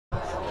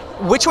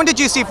which one did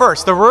you see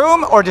first, The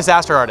Room or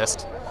Disaster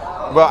Artist?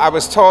 Well, I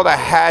was told I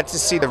had to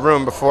see The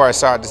Room before I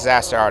saw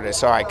Disaster Artist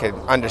so I could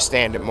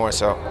understand it more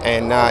so.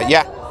 And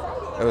yeah,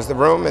 it was The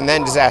Room and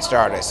then Disaster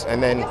Artist.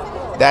 And then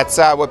that's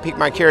what piqued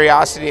my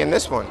curiosity in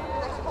this one.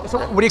 So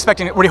what are you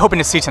expecting? What are you hoping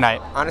to see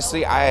tonight?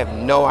 Honestly, I have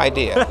no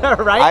idea.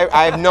 Right?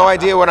 I have no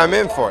idea what I'm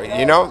in for,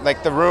 you know?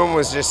 Like, The Room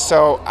was just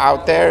so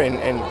out there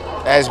and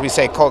as we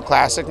say, cult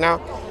classic now.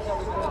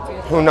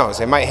 Who knows?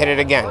 It might hit it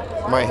again.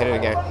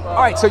 All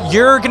right, so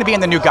you're going to be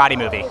in the new Gotti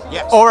movie.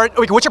 Yes. Or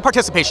what's your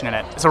participation in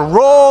it? Is it a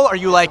role? Are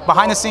you like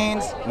behind the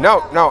scenes?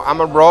 No, I'm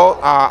a role.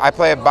 I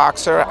play a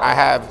boxer. I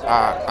have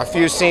a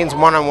few scenes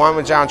one-on-one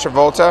with John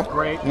Travolta.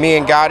 Great. Me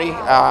and Gotti.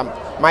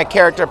 My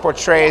character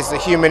portrays the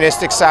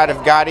humanistic side of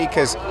Gotti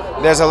because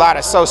there's a lot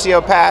of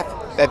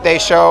sociopath that they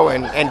show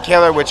and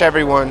killer, which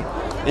everyone,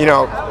 you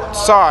know,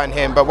 saw in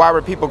him. But why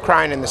were people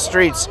crying in the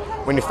streets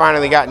when he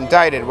finally got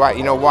indicted?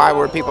 Why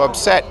were people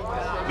upset?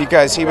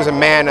 Because he was a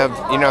man of,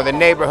 the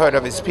neighborhood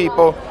of his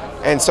people.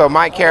 And so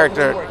my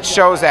character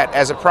shows that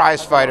as a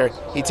prize fighter,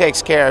 he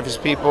takes care of his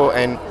people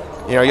and,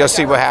 you'll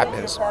see what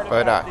happens.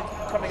 But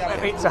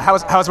So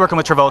how's working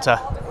with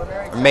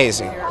Travolta?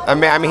 Amazing. I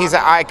mean, he's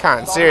an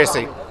icon,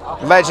 seriously.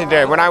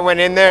 Legendary. When I went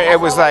in there, it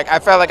was like, I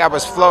felt like I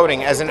was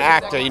floating as an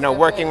actor,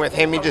 working with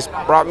him. He just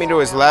brought me to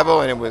his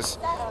level and it was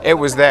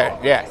there,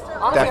 yeah.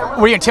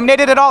 Definitely. Were you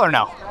intimidated at all or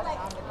no?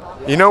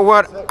 You know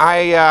what?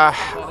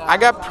 I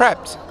got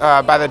prepped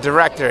by the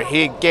director.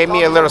 He gave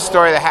me a little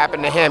story that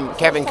happened to him,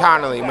 Kevin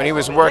Connolly, when he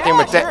was working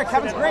with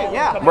Kevin's great,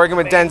 yeah. Working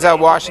with Denzel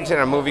Washington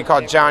on a movie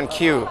called John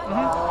Q.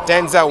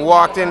 Denzel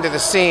walked into the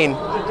scene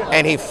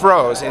and he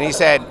froze and he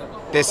said,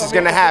 "This is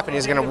gonna happen."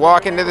 He's gonna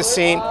walk into the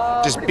scene,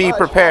 just be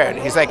prepared.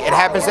 He's like, it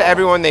happens to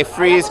everyone, they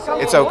freeze,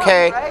 it's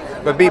okay,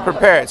 but be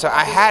prepared. So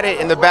I had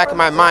it in the back of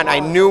my mind. I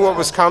knew what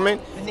was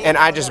coming and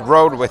I just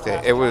rode with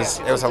it. It was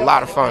a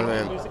lot of fun,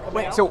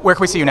 man. So where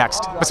can we see you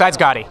next, besides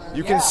Gotti?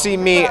 You can see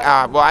me,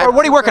 or what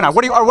are you working on?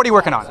 What are you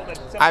working on?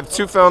 I have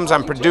 2 films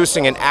I'm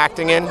producing and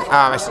acting in.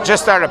 I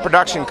just started a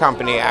production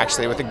company,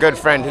 actually, with a good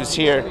friend who's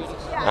here,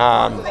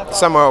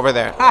 somewhere over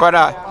there.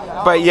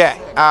 But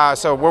yeah,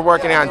 so we're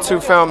working on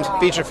 2 films,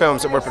 feature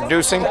films that we're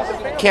producing.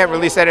 Can't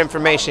release that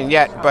information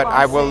yet, but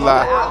I will.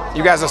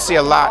 You guys will see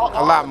a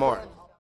lot more.